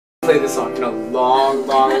played this song in a long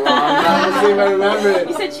time. Let's see if I remember it.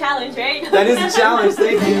 You said challenge, right? That is a challenge.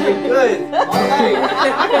 Thank you. You're good. All right.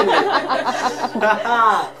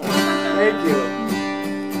 Thank you.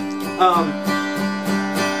 I'm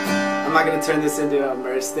not gonna turn this into a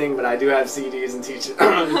merch thing, but I do have CDs and teachers.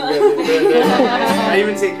 I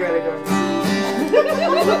even take credit cards.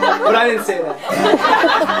 But I didn't say that.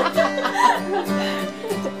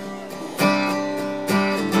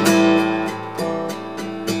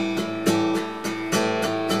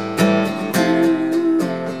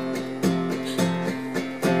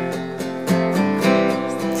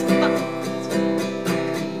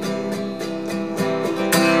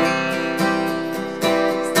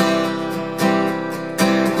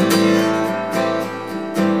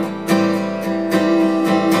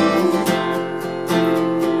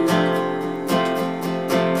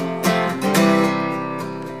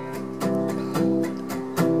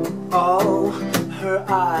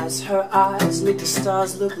 Her eyes make the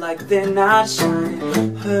stars look like they're not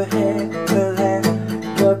shining. Her hair,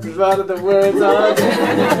 got right of the words on it.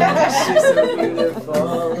 She's so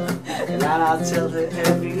beautiful, and I'll tell her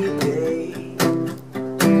every day.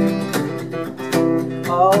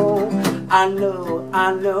 Oh, I know,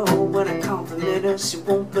 when I compliment her, she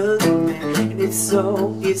won't believe me. And it's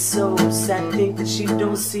so sad to think that she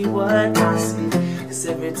don't see what I see. Cause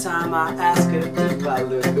every time I ask her, do I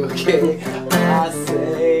look okay? I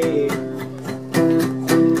say,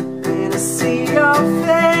 when I see your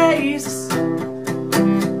face,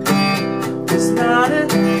 there's not a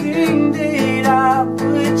thing that I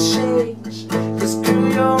would change. Cause girl,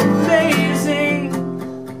 you're amazing,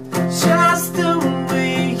 just the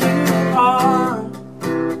way you are.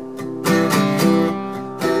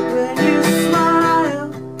 When you smile,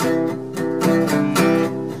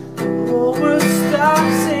 the whole world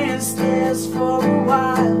stops and stares for a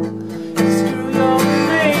while. Cause girl, you're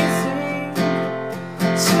amazing,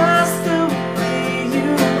 just the way you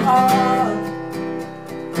are.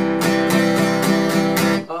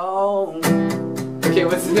 Oh, okay,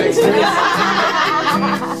 what's the next verse?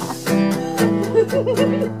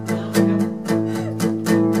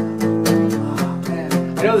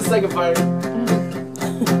 I know the second part.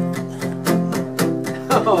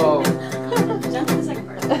 Oh. Jump to the second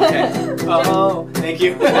part. Okay. Oh, thank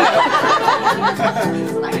you.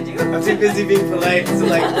 That's what I could do. I'm too busy being polite to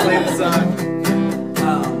like play the song.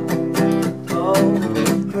 Oh,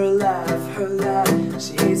 her laugh,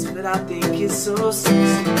 she hates but I think it's so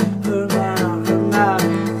sexy. Her mouth,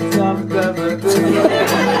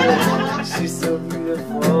 she's so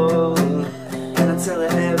beautiful, and I tell her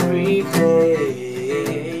every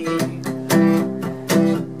day.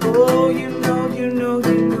 Oh, you know,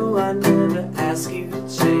 I never ask you to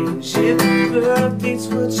change. If perfect's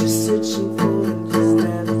what you're searching for, then just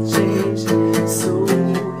never change. So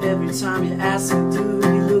every time you ask me, do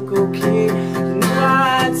you look okay? You know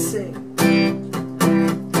I'd say,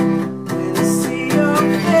 when I see your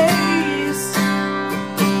face,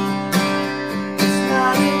 it's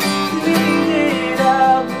not anything that I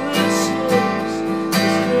would change.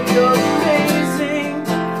 'Cause girl, you're amazing,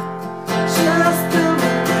 just the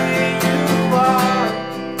way you are.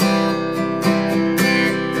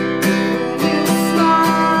 When you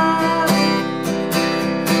smile,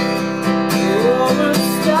 the world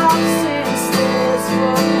stops and stares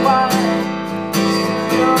for a while. 'Cause girl,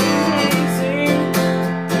 you're amazing,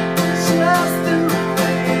 just the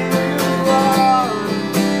way you are.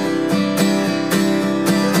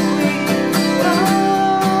 The way you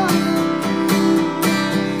are,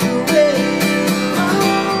 the way you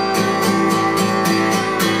are.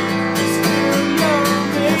 'Cause girl, you're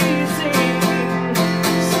amazing,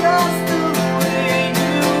 just the way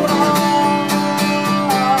you are.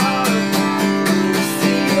 When you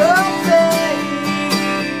see your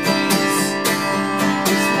face,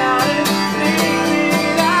 it's not a thing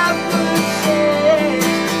that I would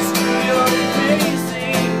change. Girl, you're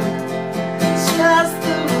amazing, just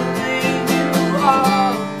the way you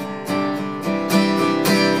are.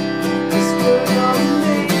 'Cause girl, you're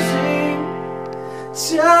amazing,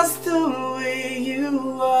 just the